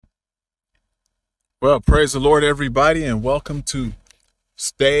Well, praise the Lord, everybody, and welcome to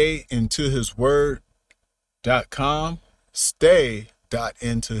stayintohisword.com,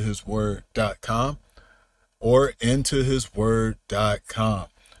 stay.intohisword.com, or intohisword.com.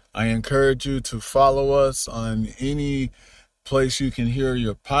 I encourage you to follow us on any place you can hear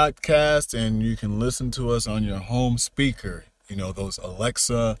your podcast, and you can listen to us on your home speaker. You know, those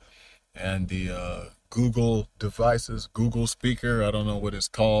Alexa and the Google devices, Google speaker, I don't know what it's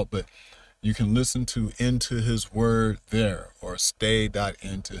called, but you can listen to Into His Word there, or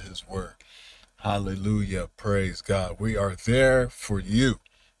stay.into His Word. Hallelujah. Praise God. We are there for you.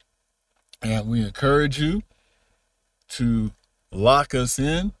 And we encourage you to lock us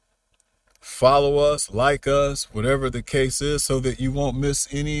in, follow us, like us, whatever the case is, so that you won't miss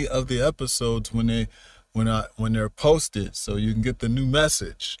any of the episodes when they're posted, so you can get the new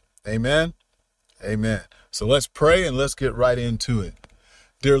message. Amen. Amen. So let's pray and let's get right into it.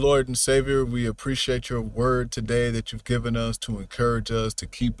 Dear Lord and Savior, we appreciate your word today that you've given us to encourage us, to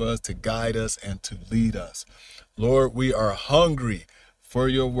keep us, to guide us, and to lead us. Lord, we are hungry for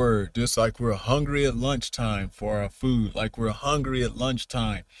your word, just like we're hungry at lunchtime for our food, like we're hungry at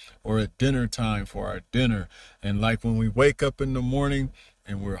lunchtime or at dinner time for our dinner, and like when we wake up in the morning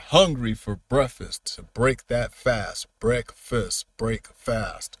and we're hungry for breakfast, to break that fast. Break fast.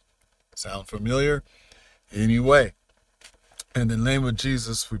 Sound familiar? Anyway. In the name of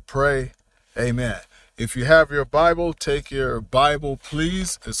Jesus, we pray. Amen. If you have your Bible, take your Bible,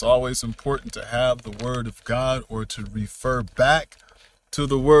 please. It's always important to have the Word of God, or to refer back to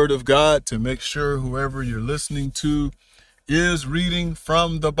the Word of God, to make sure whoever you're listening to is reading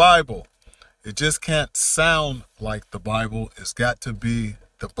from the Bible. It just can't sound like the Bible. It's got to be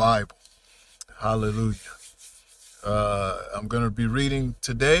the Bible. Hallelujah. I'm going to be reading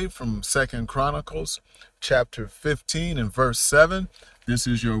today from 2 Chronicles chapter 15 and verse 7. This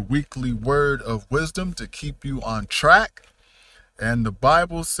is your weekly word of wisdom to keep you on track. And the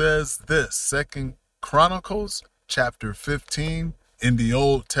Bible says this, 2 Chronicles chapter 15 in the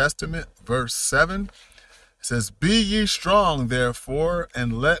Old Testament, verse 7. It says, "Be ye strong, therefore,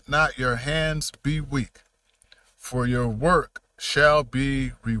 and let not your hands be weak, for your work shall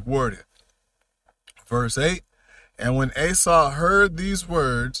be rewarded." Verse 8. "And when Asa heard these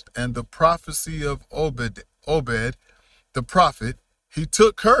words and the prophecy of Obed the prophet, he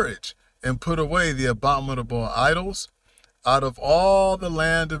took courage and put away the abominable idols out of all the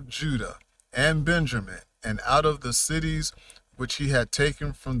land of Judah and Benjamin, and out of the cities which he had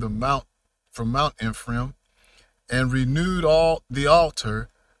taken from Mount Ephraim, and renewed all the altar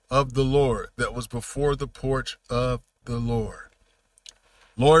of the Lord that was before the porch of the Lord."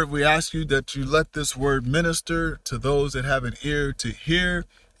 Lord, we ask you that you let this word minister to those that have an ear to hear,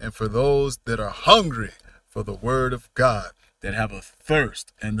 and for those that are hungry for the word of God, that have a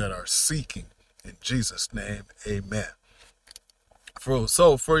thirst and that are seeking. In Jesus' name, amen.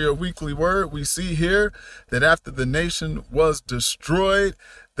 For your weekly word, we see here that after the nation was destroyed,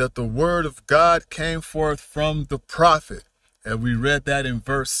 that the word of God came forth from the prophet. And we read that in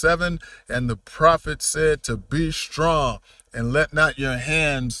verse 7, and the prophet said to be strong and let not your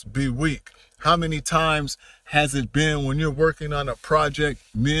hands be weak. How many times has it been when you're working on a project,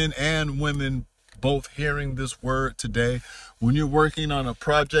 men and women both hearing this word today, when you're working on a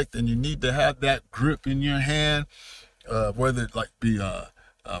project and you need to have that grip in your hand, whether it be a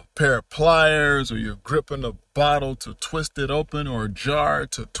pair of pliers, or you're gripping a bottle to twist it open, or a jar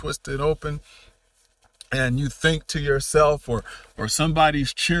to twist it open, and you think to yourself, or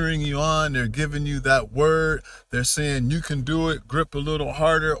somebody's cheering you on, they're giving you that word, they're saying you can do it, grip a little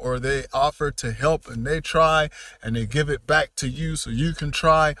harder, or they offer to help and they try and they give it back to you so you can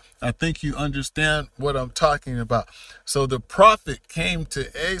try. I think you understand what I'm talking about. So the prophet came to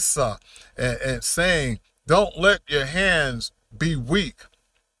Asa and saying, don't let your hands be weak.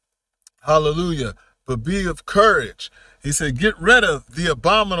 Hallelujah. But be of courage. He said, get rid of the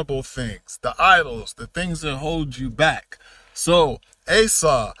abominable things, the idols, the things that hold you back. So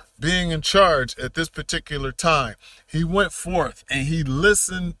Asa, being in charge at this particular time, he went forth and he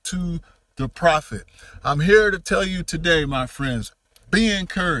listened to the prophet. I'm here to tell you today, my friends, be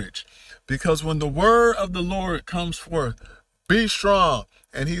encouraged, because when the word of the Lord comes forth, be strong.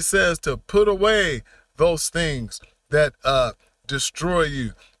 And he says to put away those things that destroy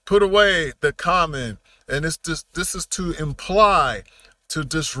you. Put away the common. And this is to imply, to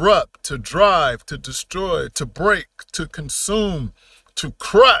disrupt, to drive, to destroy, to break, to consume, to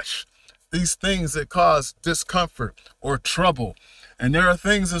crush these things that cause discomfort or trouble. And there are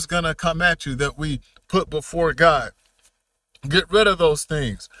things that's going to come at you that we put before God. Get rid of those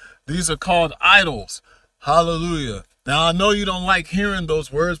things. These are called idols. Hallelujah. Now, I know you don't like hearing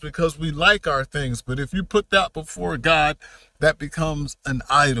those words because we like our things, but if you put that before God, that becomes an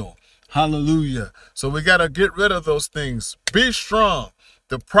idol. Hallelujah. So we got to get rid of those things. Be strong.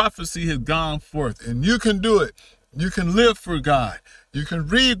 The prophecy has gone forth, and you can do it. You can live for God. You can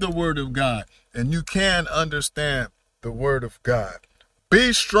read the word of God, and you can understand the word of God.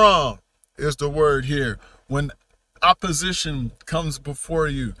 Be strong is the word here. When opposition comes before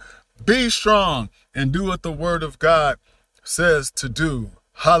you, be strong and do what the word of God says to do.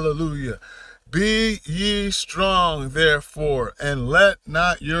 Hallelujah. Be ye strong, therefore, and let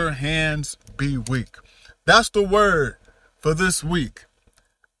not your hands be weak. That's the word for this week.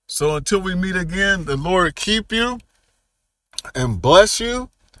 So until we meet again, the Lord keep you and bless you.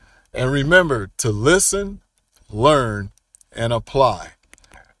 And remember to listen, learn, and apply.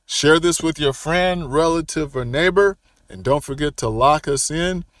 Share this with your friend, relative, or neighbor. And don't forget to lock us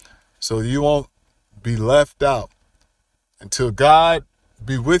in so you won't be left out. Until God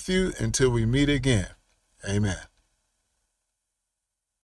be with you until we meet again. Amen.